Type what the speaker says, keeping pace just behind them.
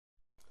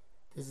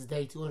This is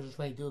day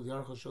 222 of the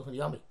Aruch Shulchan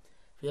Yomi.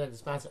 If you'd like to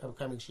sponsor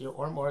upcoming shir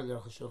or more of the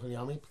Aruch Shulchan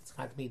Yomi, please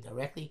contact me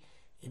directly.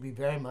 It'd be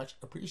very much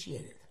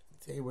appreciated.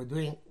 Today we're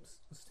doing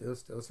still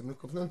some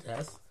Kufnun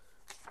tests,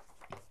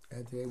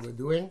 and today we're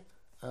doing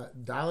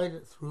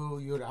Daled through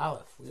Yud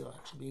Aleph. We'll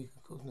actually be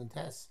Kufnun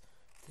tests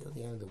till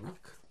the end of the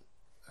week.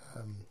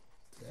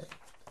 Today,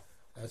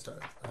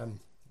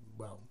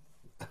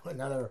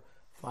 another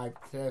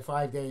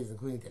 5 days,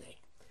 including today.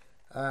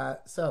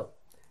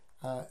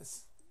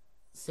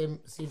 Sim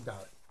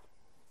Dalet.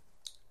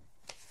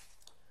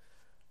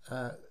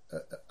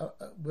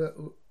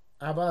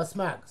 Abba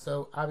Smag.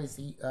 So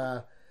obviously,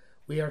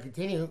 we are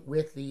continuing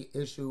with the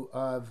issue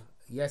of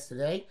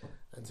yesterday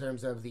in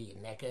terms of the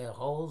nekeh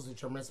holes,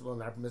 which are permissible and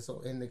not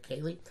permissible in the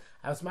keli.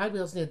 Abba Smag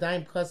will see a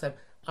dime because of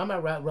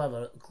Amar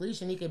Rava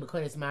Klishanike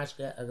Bekonis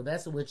Mashke, a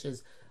vessel which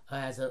is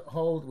has a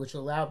hold which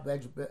will allow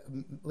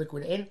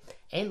liquid in.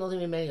 Ain't no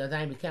limit many a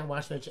dime. You can't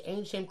wash it.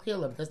 Ain't shame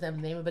clear. It doesn't have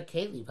the name of a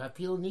keli. I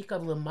feel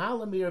nikav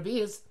lamala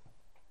miravis.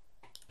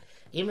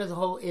 Even if the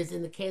hole is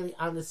in the keli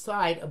on the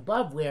side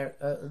above where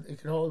it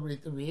can hold the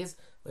revius,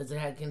 whereas it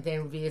had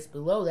contained revius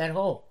below that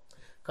hole.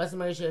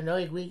 Customary should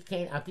know we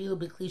can afilu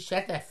b'kli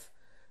shetef.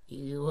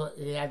 You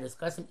had this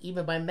custom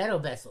even by metal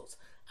vessels.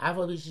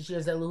 Even though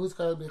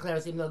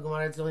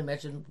Gemara is only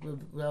mentioned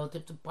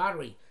relative to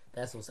pottery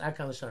vessels.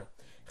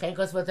 Even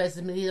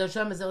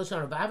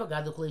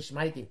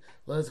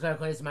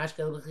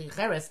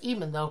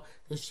though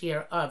the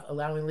shear of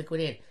allowing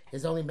liquid in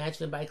is only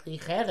mentioned by kli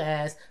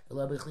cheres,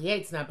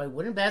 it's not by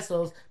wooden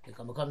vessels.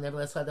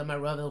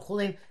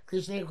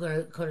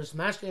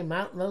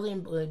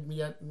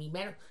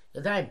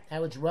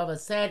 That which Rava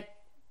said,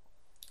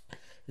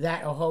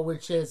 that a hole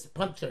which is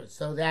punctured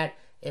so that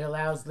it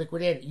allows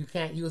liquid in. You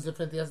can't use it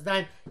for the other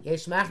time. We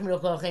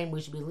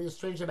should be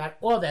stringent about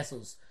all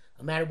vessels,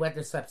 no matter what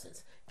their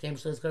substance.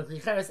 Because in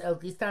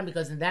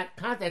that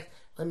context,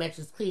 it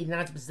mentions kli,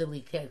 not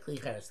specifically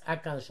kli cheres.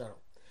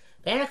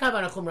 They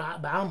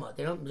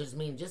don't just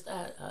mean just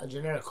a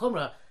generic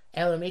chumrah.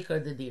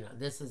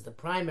 This is the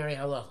primary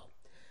halacha.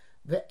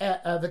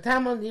 The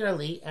Talmud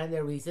nearly, and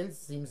their reasons,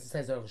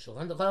 says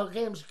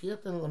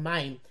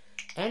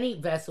any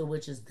vessel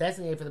which is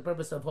designated for the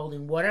purpose of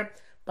holding water,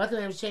 but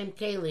the same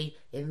keli,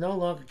 it no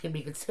longer can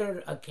be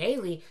considered a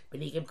keli, but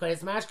he can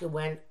kodesh mashke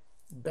when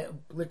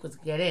liquids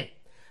get in.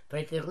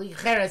 But kli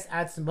cheres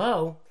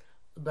atzmo,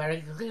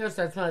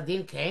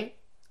 din kain.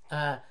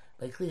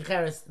 But kli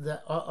cheres,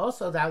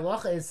 also the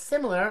halacha is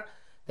similar.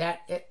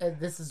 That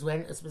this is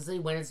especially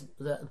when it's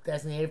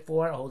designated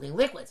for holding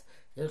liquids.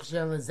 Because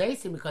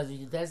if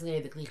you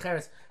designate the kli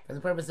cheres for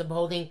the purpose of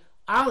holding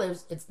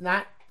olives, it's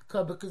not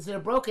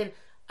considered broken.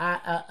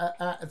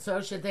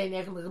 Until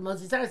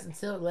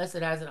unless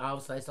it has an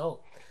olive slice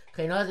hole.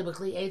 With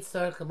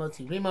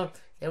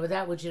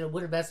that which in a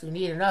wooden vessel you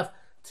need enough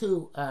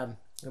to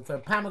for a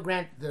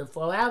pomegranate to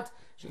fall out.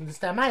 That's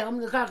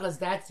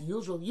the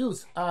usual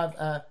use of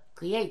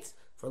kliates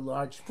for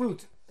large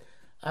fruit.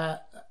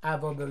 But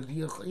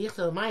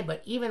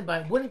even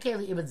by wooden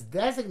keli, if it's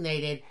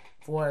designated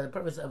for the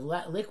purpose of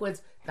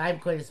liquids,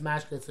 it's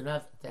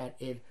enough that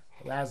it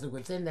allows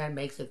liquids in, that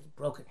makes it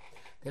broken.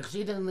 The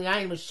cheshita in the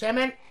yain was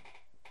shemen,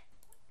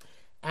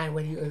 and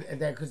when you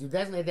because you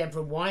designate them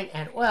for wine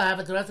and oil,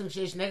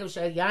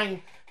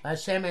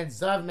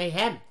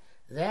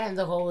 then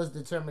the hole is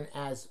determined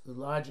as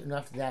large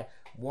enough that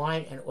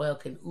wine and oil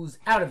can ooze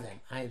out of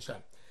them.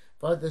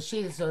 But the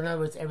shita, so in other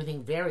words,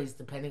 everything varies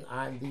depending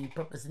on the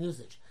purpose and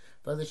usage.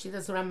 But the shita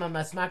surama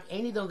masmak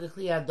any don't get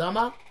kliya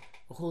dama,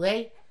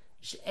 chulei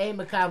she'ei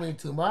mekabelin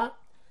tuma.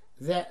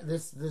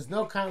 There's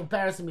no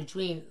comparison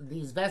between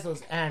these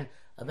vessels and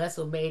a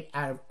vessel made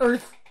out of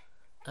earth,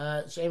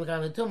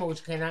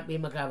 which cannot be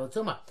makabel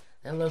tuma.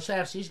 And lo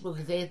shayach shishbu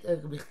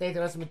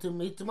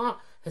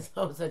there's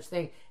no such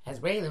thing as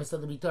bringing them so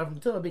to be taught from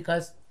tuma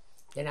because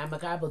they're not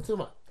makabel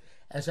tuma.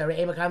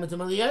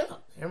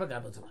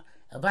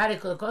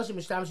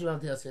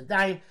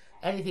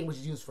 Anything which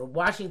is used for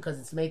washing because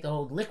it's made to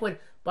hold liquid,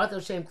 but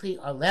the shem kli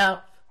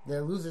alel,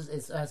 that loses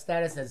its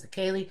status as the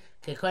keli,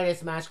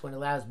 kekodes mash when it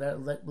allows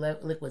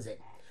liquids in.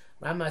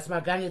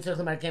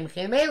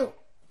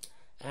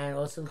 And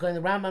also,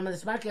 according to Rambam and the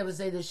Smaki, I would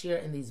say this year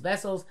in these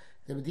vessels,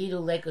 the Bedidu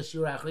Leka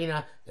Shura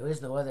Achrina, there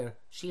is no other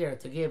shear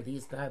to give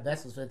these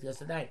vessels for the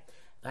Yosadai.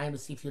 I am a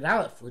Sifyud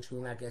Aleph, which we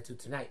will not get to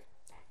tonight.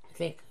 I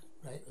think,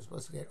 right? We're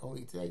supposed to get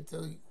only today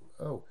till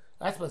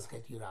I'm supposed to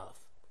get Yud Aleph.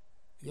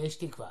 Yesh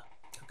Tikva.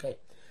 Okay.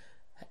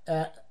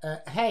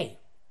 Hey.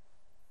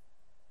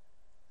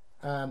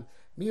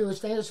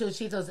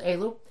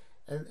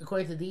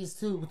 According to these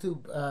two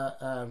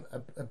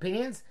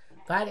opinions,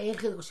 there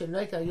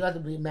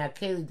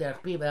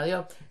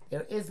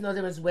is no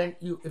difference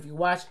if you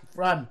wash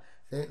from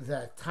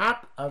the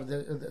top of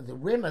the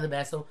rim of the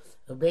vessel,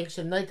 or if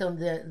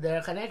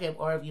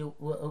you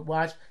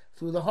wash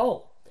through the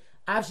hole.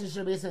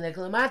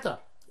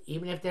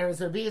 Even if there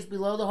is a revius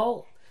below the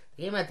hole.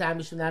 Since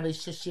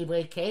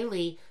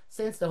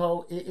the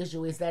whole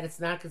issue is that it's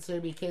not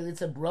considered to be keli,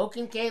 it's a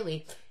broken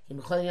keli.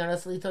 You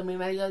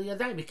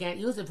can't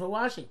use it for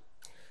washing.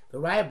 The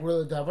Raya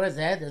Brula Dover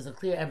Zed, there's a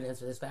clear evidence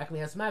for this fact.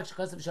 Smag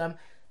Shkosav Sham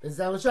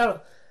Bezel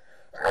Sharo.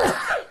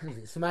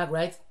 Smag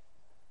writes,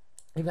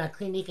 if not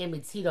clean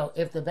mitzito,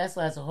 if the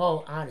vessel has a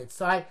hole on its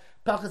side,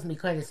 Pakas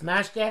Mikonis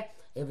Mashke,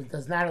 if it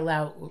does not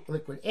allow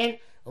liquid in,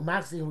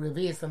 Umaxi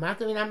Revius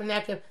Lamakamin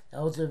Amanekev, that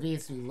also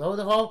reveals below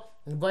the hole,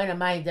 and Boina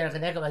Mayin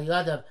Derekanekev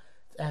Ayadav,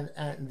 and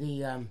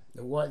the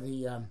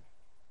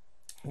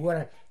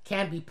water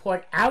can be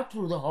poured out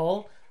through the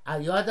hole,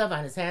 Ayadav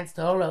on his hands,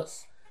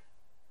 Toros.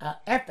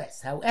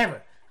 Ephes,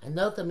 however, and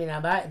note the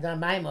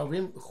Minamayim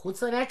Orim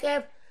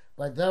Chutzanekev,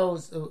 but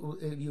those,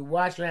 if you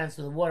wash your hands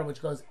through the water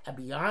which goes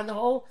beyond the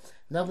hole,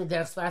 nothing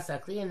there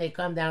Svasakli, and they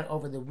come down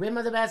over the rim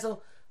of the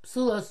vessel,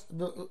 Psulos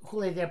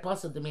Hule der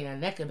Posel Domina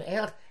Nekev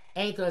Elch,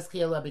 ain't to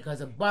Eskila, because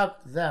above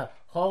the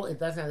hole it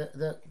doesn't have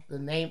the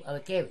name of a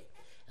Keli.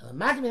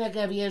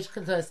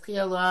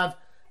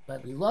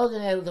 But below the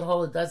name of the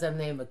hole it does have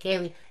the name of a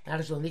Keli,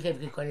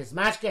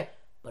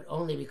 but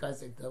only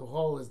because the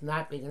hole is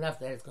not big enough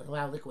that it's going to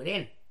allow liquid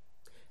in.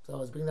 So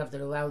if it's big enough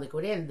to allow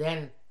liquid in,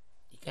 then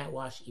you can't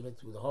wash even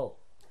through the hole.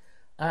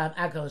 And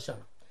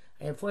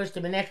first,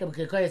 it's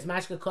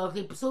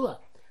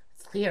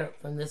clear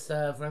from this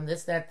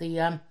that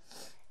the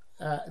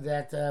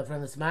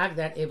from the smog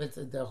that if it's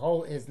the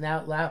hole is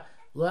now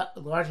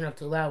large enough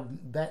to allow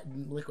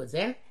liquids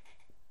in,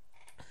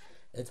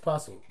 it's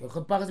possible. And if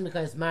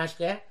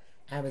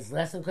it's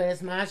less than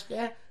kodesh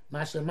mashke,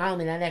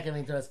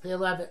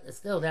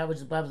 still that which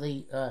is above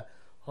the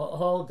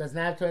hole does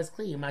not have Torah's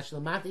kli.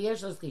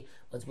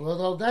 What's below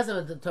the hole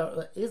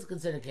is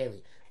considered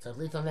keli. So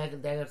you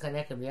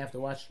have to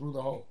wash through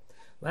the hole.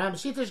 Ram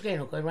obviously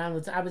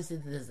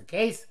this is the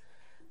case.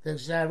 The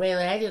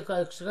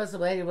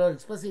Shara wrote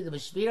explicitly the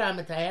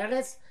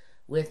B'Shvira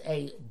with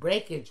a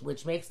breakage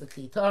which makes the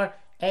klitor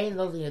ain't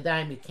loading a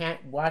dime. You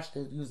can't wash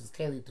to use this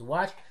keli to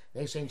wash.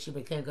 They say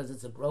shiba can because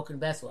it's a broken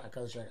vessel.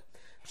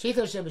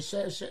 Pshito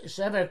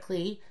shever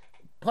kli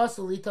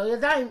posulito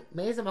yadayim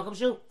meizam makom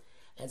shu.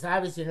 And so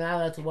obviously you're not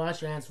allowed to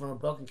wash your hands from a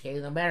broken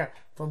keli, no matter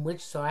from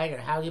which side or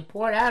how you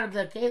pour it out of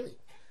the keli,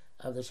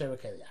 of the shever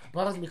keli.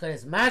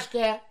 Because it's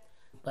mashke,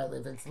 but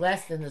if it's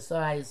less than the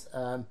size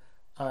of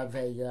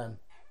a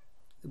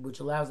which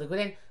allows liquid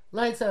in,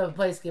 lights of a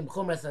place kim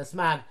chumras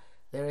smag,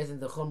 there isn't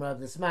the chumra of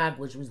the smag,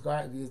 which was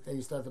you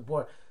still have to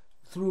pour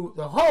through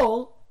the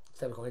hole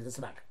instead of going to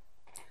the smag.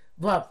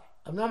 But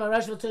I'm not my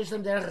Rosh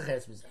V'Tushlam Derech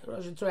Acheres B'Zeh.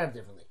 Rosh V'Turab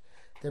differently.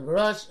 The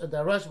Rosh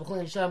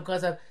B'Chulin Sham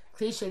because of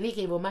Kli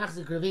Shenike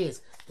V'Machzik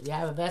Revius. If you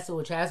have a vessel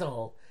which has a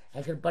hole,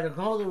 but it can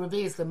hold the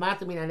Revius, the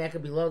Matamin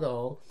Aneka below the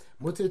hole,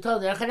 Mutzi Tol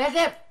Derech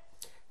Anekeb.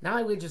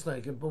 Now we just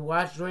like it, but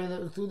wash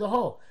through the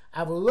hole.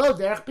 I will load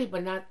Derech Pit,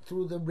 but not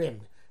through the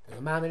rim. The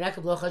Matamin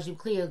Aneka below Chashiv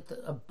Kli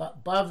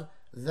above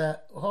the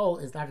hole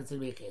is not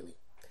considered a Keli.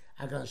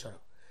 I'm going to show you.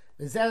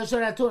 The Zel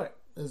Shor HaTur.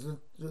 The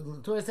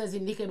Torah says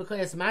in Nikeh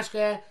B'Koyes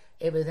Mashke,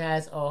 if it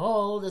has a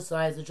hole the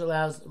size which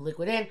allows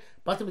liquid in,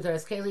 but the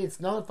B'Toras Keli, it's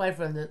nullified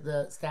from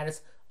the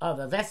status of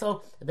a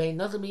vessel. The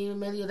nothing you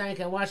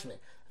can wash it.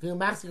 If you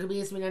max could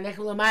be and if it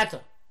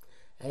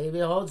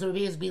holds the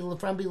revius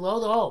from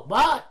below the hole,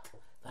 but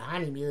the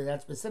honey meal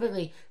that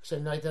specifically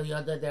should not tell you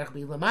that there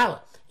be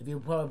lamala if you're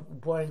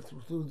pouring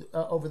through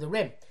over the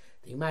rim.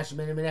 The mash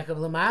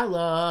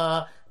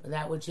lamala,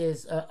 that which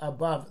is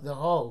above the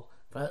hole.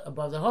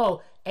 Above the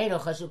hole, ain't no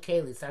chashuv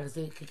keli. It's not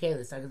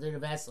considered a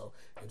vessel.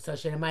 So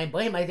it's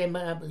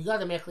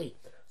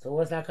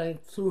not going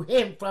through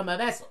him from a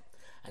vessel.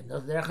 And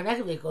those that are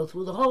go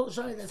through the hole.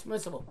 Sorry, that's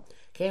permissible.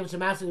 Came to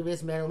master the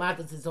vis man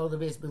matas is all the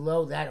vis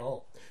below that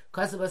hole.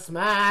 Kasav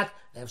smak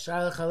have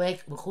sharla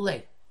chalek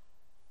v'chulei.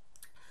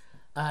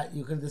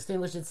 You can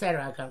distinguish,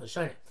 etc. I can't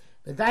show you.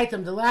 The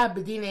daitam the lab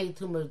bedine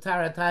tum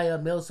tara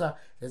taya milsa.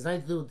 There's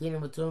nothing to do with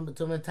dinim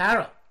tum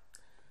tara.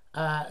 You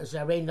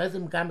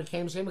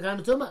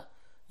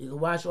can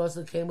wash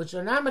also came which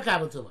are not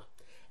makabel tuma.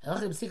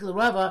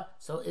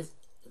 So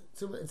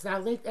it's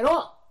not linked at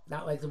all.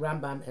 Not like the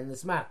Rambam and the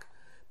Smak,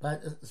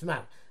 but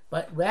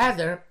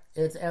rather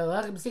it's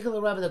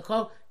the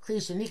kol kli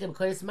shenikim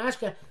kodesh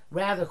mashka.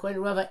 Rather, according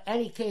to Rava,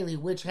 any keli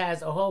which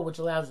has a hole which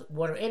allows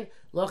water in,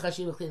 lo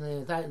chashiv kli.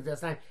 It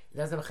doesn't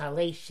have a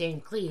chalei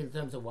shem kli in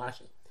terms of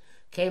washing.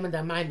 Came in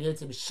the mind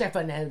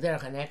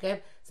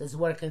says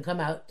water can come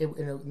out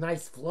in a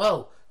nice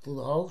flow through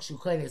the hole. If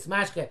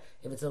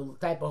it's a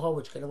type of hole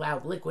which can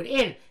allow liquid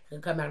in, it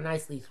can come out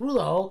nicely through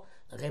the hole.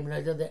 Because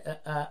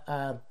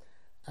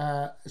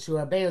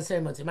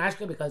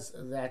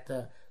that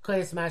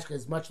kodesh mashke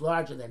is much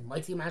larger than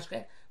mighty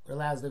mashke. What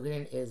allows liquid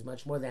in is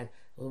much more than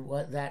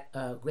what that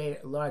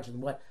larger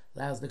than what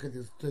allows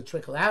liquid to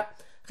trickle out.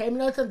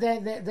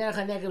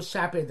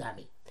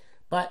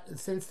 But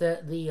since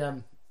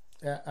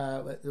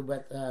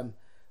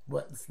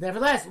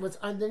nevertheless, what's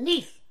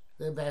underneath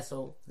the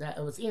vessel,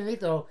 that what's underneath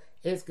the hole,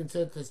 is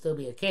considered to still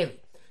be a keli.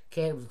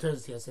 Keli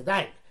turns to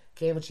Yosedayim.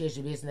 Keli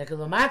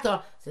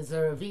since the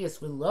revius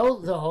below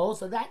the hole,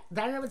 so that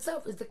in of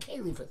itself is the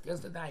keli for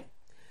Yosedayim.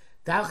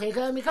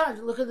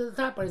 Look at the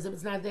top part as if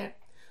it's not there.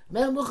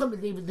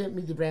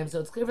 So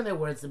it's clear from their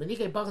words. The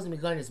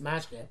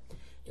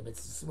If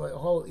it's a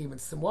hole even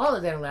smaller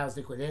than allows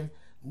liquid in,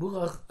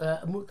 mutar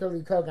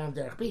likol gam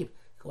derech piv. You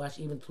can wash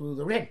even through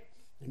the rim.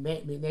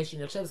 Nation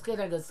Yachev's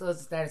Kedar still has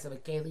the status of a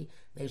keli.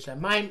 Nation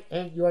Mine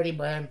and Yordi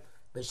Bahem.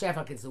 But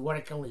Shefak, the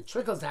water only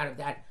trickles out of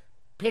that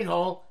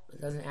pinhole, but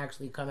doesn't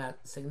actually come out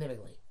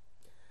significantly.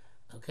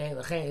 Okay,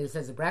 it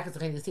says the brackets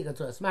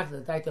to a smack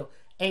the title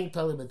ain't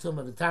totally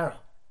betuma v'tara.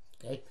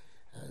 Okay,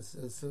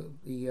 so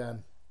the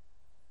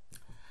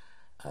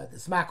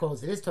smack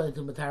holds it is totally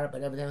to matara,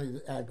 but evidently,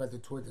 but the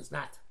tour does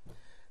not.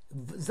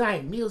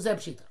 Zayin mil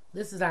zebshita.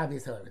 This is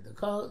obvious, however. The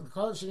call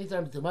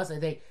shenita b'tumas. I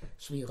think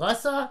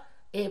shvirasa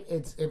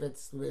if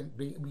it's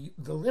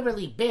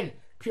deliberately been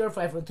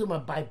purified from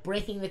tuma by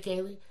breaking the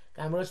keli.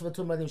 And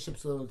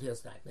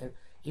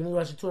even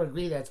Rosh Hashanah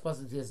agree that it's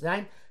possible to use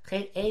nine.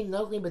 And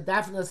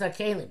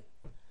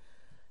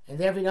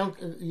therefore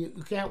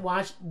you can't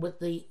wash with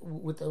the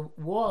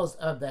walls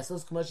of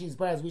vessels,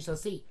 as we shall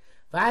see.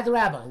 On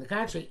the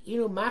contrary,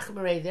 even the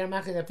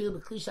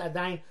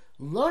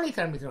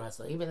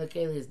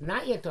keli is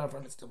not yet torn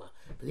from its tumah,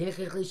 but the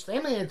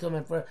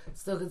tumah for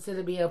still considered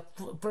to be a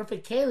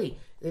perfect keli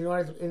in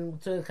order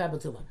to kabel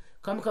tumah.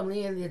 Come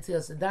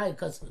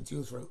because it's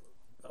used for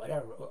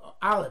whatever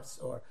olives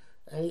or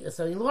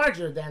something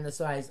larger than the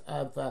size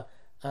of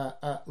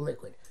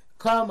liquid.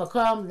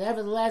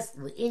 Nevertheless,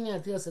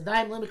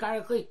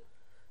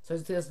 so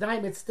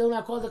it's still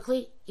not called a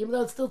kli, even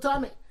though it's still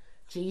tummy.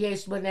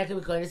 Because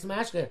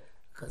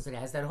it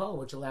has that hole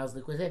which allows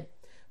liquid in.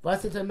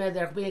 But you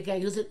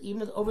can't use it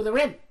even over the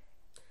rim.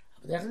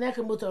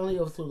 Only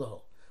over through the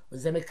hole.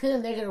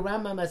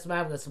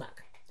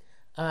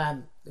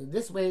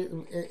 This way,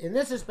 in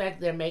this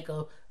respect, they're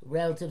mako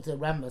relative to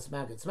Rambam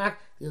Smak and Smak.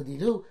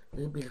 Didu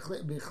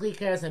b'chli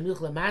keres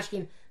hamuchla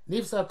mashkin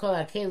nifsa kol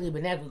hakeli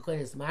b'nek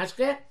v'konis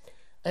mashke.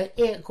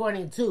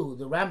 According to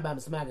the Rambam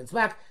Smak and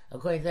Smak,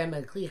 according to them,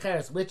 kli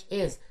keres, which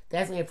is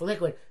designated for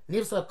liquid,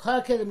 nifsa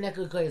kol hakeli b'nek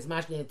v'konis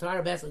mashke. The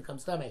entire vessel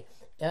becomes tummy,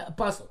 a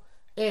puzzle.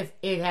 If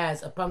it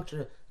has a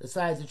puncture the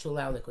size that will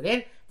allow liquid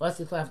in,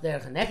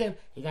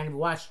 you can't even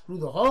wash through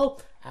the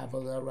hole.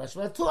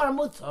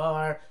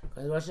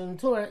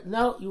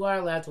 No, you are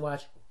allowed to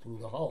wash through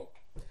the hole.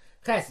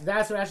 Rashi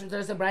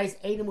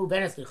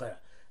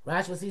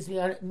seems to be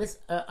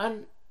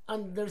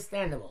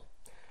ununderstandable,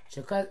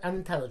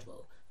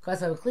 unintelligible.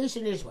 Because of a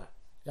cliche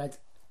that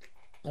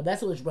a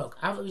vessel which broke,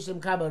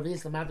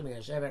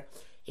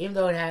 even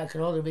though it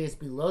can hold the revis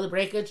below the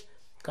breakage,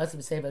 because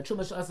of Sefer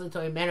Chumash also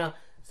told Meno,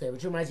 Sefer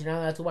Chumash you're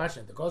not allowed to wash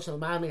it. The Goshen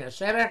Malmin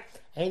Hashever,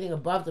 anything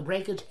above the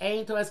breakage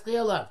ain't to us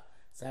clear love.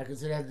 So I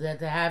consider that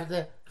to have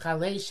the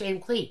Chalei Shem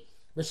Kli.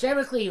 The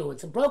Shever Kli,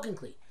 it's a broken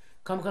Kli.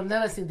 Come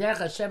nevertheless in Derech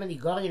Hashem and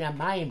Igorin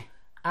Amayim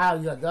Al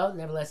Yodo.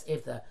 Nevertheless,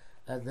 if the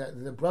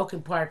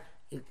broken part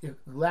it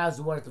allows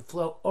the water to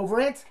flow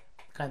over it,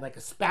 kind of like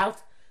a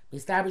spout,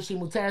 Mistabishi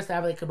Muteres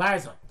Tablet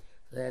Kabarzon.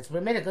 So that's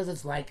permitted because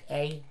it's like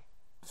a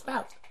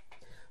spout.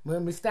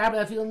 When we start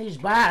with feel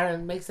nishbar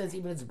and makes sense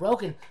even if it's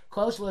broken,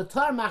 kosher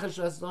tor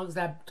machashos as long as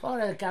that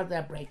Torah account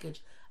that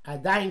breakage,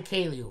 adayin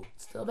keliu,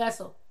 still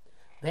vessel.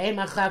 Ve'en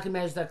machlakim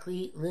measures the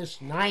kli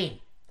lish nine,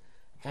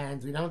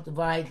 and we don't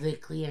divide the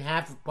kli in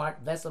half,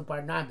 part vessel,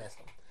 part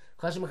non-vessel.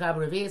 Kosher machab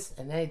revis,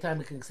 and anytime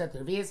we can accept the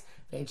revis,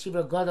 ve'en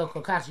shibra godol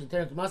kolkach you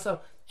turn to muscle,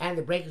 and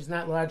the breakage is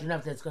not large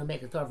enough that it's going to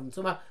make a Torah from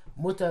tumah.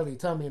 Mutar li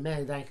tomi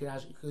meni dayin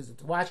kirash use it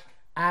to watch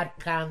ad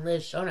kan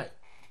lish shonai.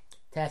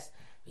 Test.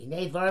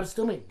 His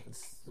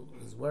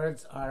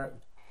words are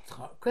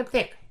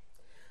cryptic.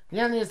 I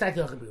think there's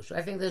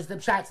the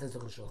pshat says the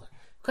Shulchan.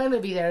 Claim to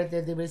be there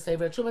that they will say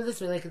Truma. This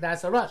really could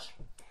ask a rush.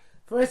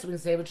 First, we can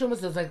say Truma.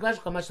 So it's like rush.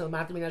 How much the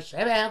matamina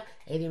shevel?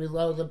 Anything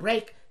below the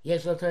break.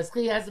 Yes, lo teres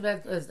kli has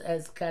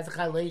as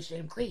chalei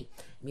shem kli.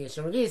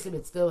 Miyashim revis.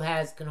 It still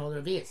has can hold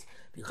revis.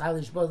 Bichal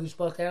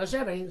lishbo kerel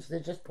shevel. They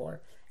just pour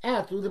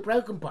out through the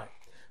broken part.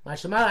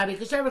 Mashamal abi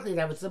kashever kli.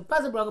 That was the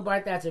broken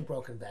part. That's a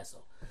broken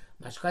vessel.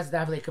 So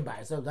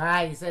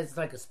guy, he says it's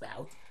like a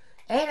spout.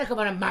 It's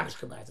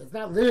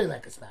not literally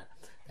like a spout.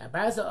 A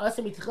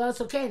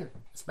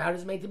spout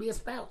is made to be a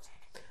spout.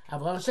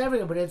 But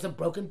it's a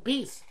broken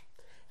piece.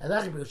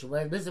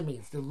 What this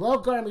means? The low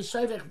garm is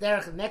shayvech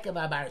derech nekav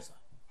abarza.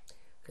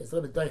 It's a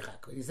little bit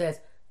doichak. He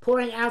says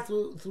pouring out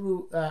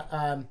through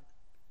the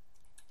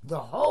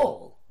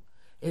hole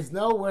is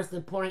no worse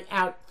than pouring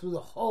out through the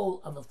hole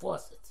of a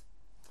faucet.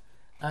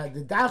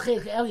 The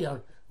dalchech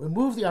elyon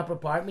remove the upper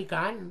part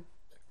mikan.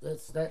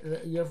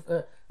 You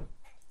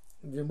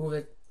remove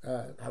it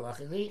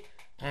halachically,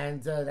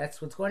 and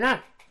that's what's going on.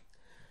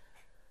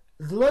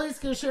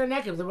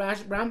 The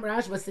Rash,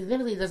 but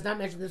significantly does not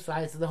mention this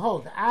size of the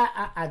hole.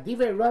 Adive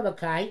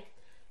Rabakai,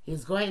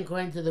 he's going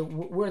according to the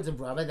words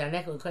of Rabba, that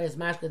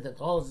the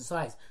hole is the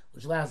size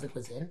which allows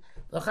liquids in.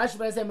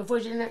 Before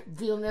she didn't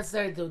feel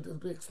necessary to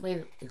explain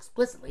it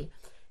explicitly,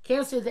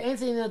 can't say the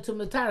answer to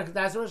Matara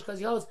because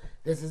he holds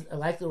this is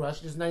like the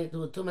Rush, there's nothing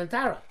to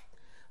Matara.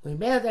 So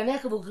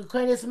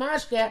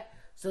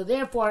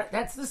therefore,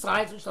 that's the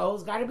size which the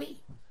hole's got to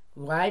be.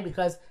 Why?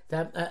 Because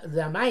the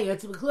amaya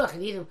to be clear,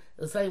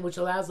 and something which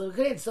allows the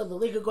liquid in, so the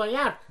liquid going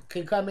out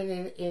can come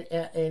in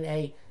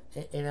a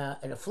in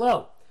a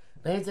flow.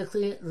 Ein ze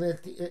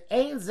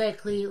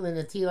kli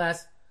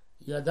l'netilas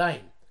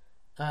yadayim.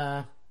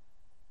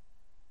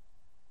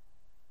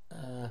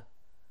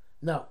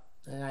 No,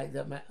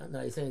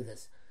 he's saying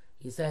this.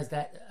 He says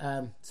that.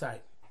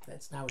 Sorry,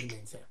 that's not what he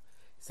means here.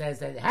 He says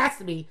that it has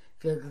to be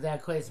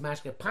that kodesh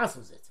mashke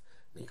passes it,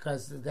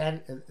 because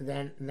then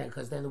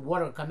the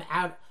water will come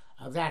out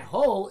of that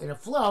hole in a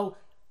flow.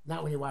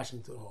 Not when you're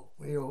washing through the hole.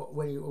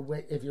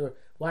 If you're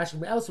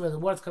washing elsewhere, the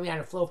water's coming out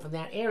and flow from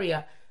that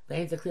area. The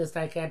hands are clear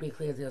style can't be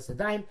clear to the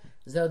dime.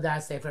 Zoda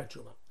sefer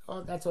truma.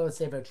 Oh, that's all it's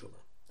sefer truma.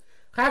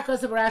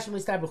 Chakos of Rashi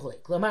mistar b'chulei.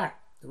 Klomar,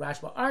 the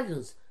Rashba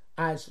argues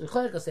on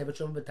shlicholei sefer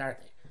truma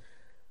b'tarte.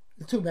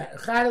 Two better.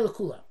 Chada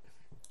l'kula.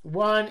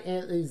 One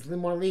is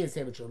more lenient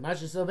sefer truma.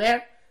 Mashu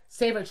sober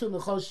sefer truma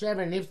l'chol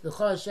shever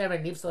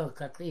nifsal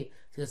kakli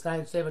to the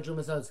style sefer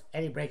truma, so it's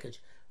any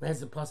breakage. Rents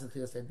the puzzle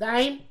to the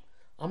dime.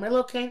 Omer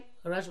Lokain,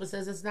 Rashba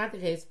says it's not the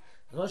case.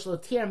 So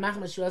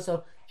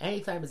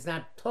anytime it's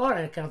not torn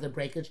on account of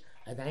breakage,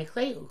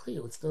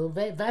 it's still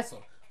a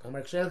vessel.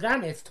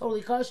 It's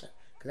totally kosher,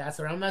 because that's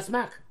the Rambam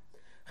Smak.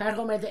 You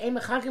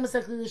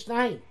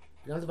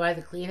don't divide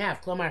the kli in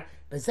half.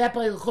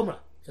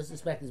 Just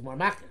respect is more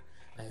makir.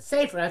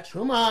 Sefer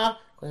truma,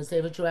 when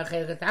sefer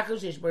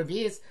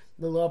truma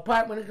the lower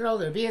part when it can hold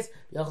the revius,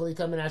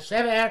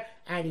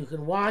 and you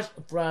can wash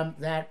from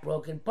that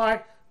broken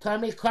part.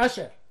 Tami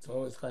kosher. It's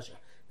always kosher.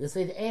 You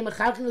say the aim of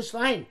chalkin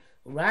l'shlein.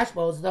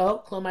 Rashbos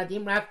though,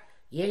 klomadim rak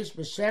yesh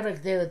b'shever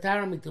k'dei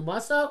l'tara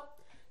mitumaso.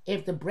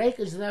 If the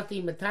breakage is enough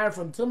to matar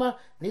from tuma,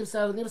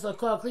 nifsal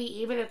kol kli,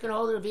 even if it can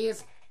hold the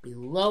revius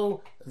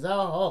below the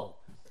hole.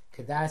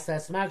 Kedas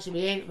smag should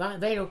be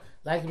veinu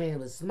like it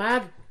was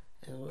smag.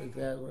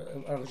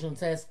 Rishon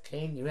says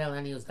kain yirel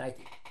ani was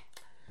daiti.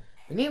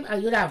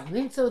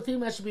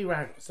 Should be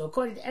right. So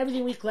according to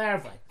everything we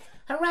clarified,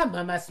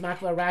 Harambam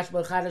asmakva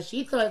Rashba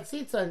chadashita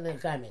tzitza in the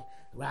kamin.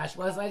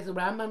 Rashba is like the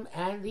Rambam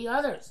and the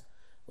others,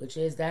 which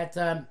is that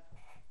in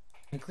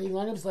Kli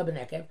Lonim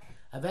Slebenekev,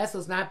 a vessel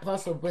is not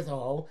puzzled with a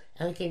hole,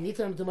 and it can need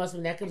to muscle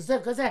nekev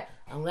because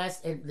unless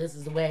this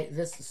is the way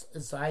this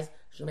size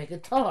should make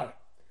it taller.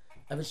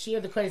 Of a shear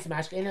of the kodesh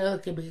mashke, and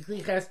it can be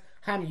Kli Cheres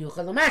Ham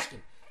Yuchad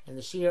L'Mashkin. And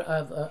the shear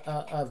of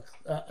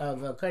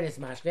kodesh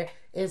mashke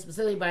is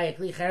specifically by a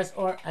Kli Cheres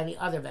or any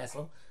other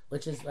vessel,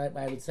 which is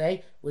I would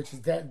say, which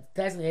is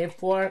designated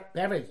for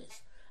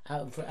beverages.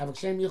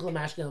 Which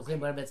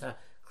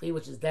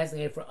is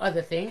designated for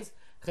other things,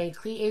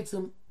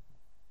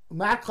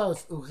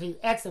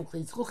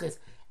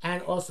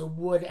 and also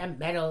wood and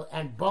metal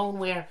and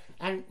boneware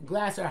and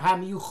glass are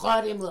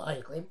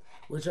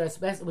which are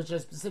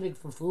specific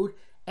for food.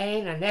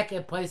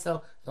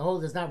 The hole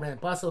does not run a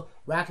bustle,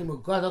 because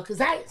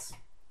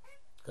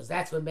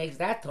that's what makes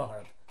that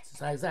tahor.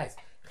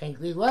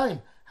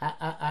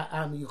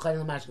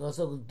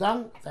 Also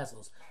dung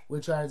vessels,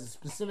 which are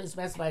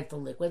specified for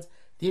liquids.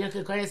 Their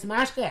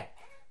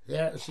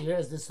shear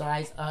is the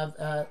size of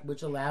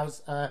which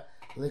allows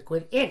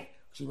liquid in.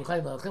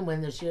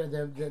 When the shear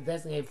they're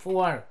designated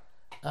for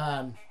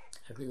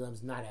actually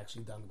it's not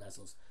actually dung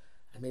vessels.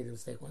 I made a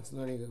mistake once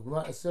learning a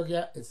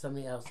sugya. It's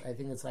something else. I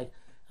think it's like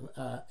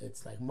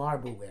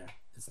marbleware.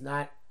 It's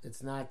not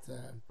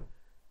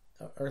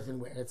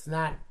earthenware. It's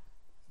not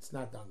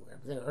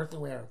dungware.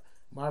 Earthenware,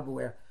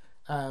 marbleware.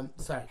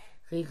 Sorry.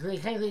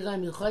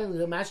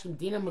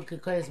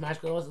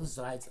 Also the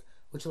sides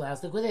which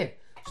allows liquid in.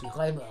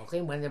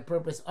 When the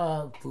purpose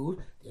of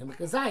food, then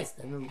kazayis.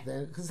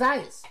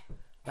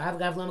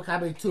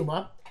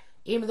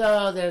 Even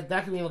though there's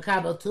not going to be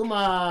makabel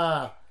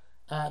tuma,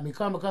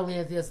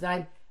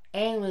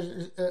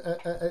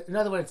 in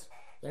other words,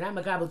 they're not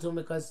makabel tuma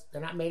because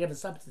they're not made of a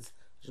substance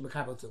which is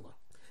makabel tuma.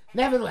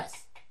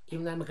 Nevertheless,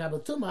 even though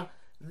makabel tuma,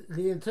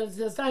 in terms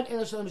of time,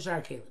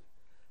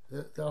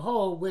 the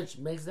whole which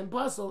makes them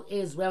puzzle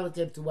is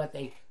relative to what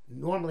they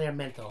normally are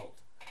meant to hold.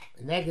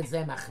 And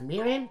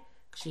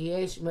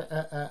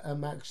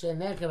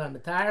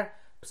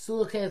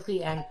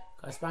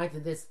corresponding to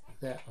this,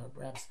 or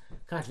perhaps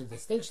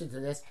contradistinction to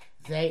this,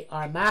 they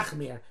are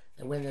machmir,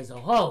 that when there's a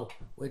hole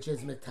which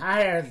is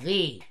matar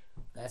the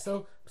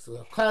vessel, the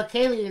entire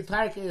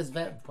keli is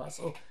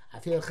puzzle. I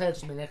feel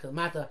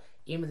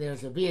even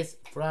there's a bias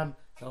from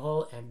the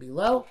hole and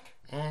below.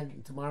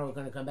 And tomorrow we're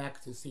going to come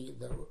back to see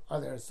the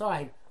other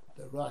side,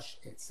 the rush,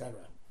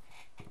 etc.